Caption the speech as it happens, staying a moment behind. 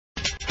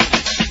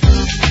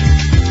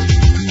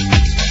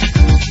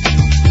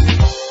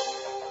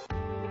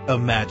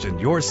Imagine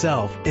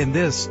yourself in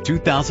this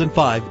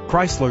 2005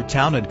 Chrysler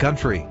Town &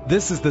 Country.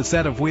 This is the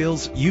set of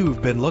wheels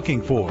you've been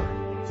looking for.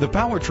 The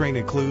powertrain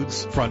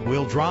includes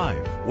front-wheel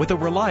drive with a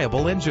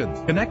reliable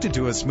engine connected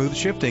to a smooth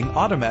shifting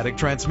automatic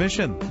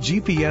transmission.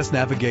 GPS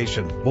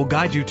navigation will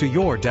guide you to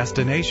your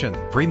destination.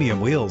 Premium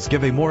wheels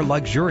give a more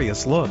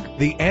luxurious look.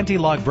 The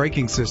anti-lock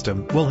braking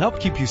system will help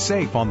keep you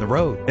safe on the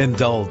road.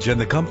 Indulge in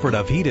the comfort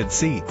of heated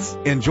seats.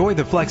 Enjoy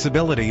the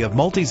flexibility of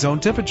multi-zone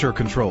temperature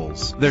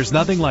controls. There's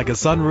nothing like a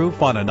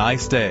sunroof on a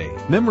nice day.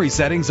 Memory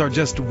settings are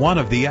just one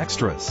of the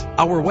extras.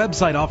 Our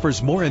website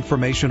offers more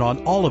information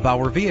on all of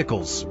our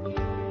vehicles.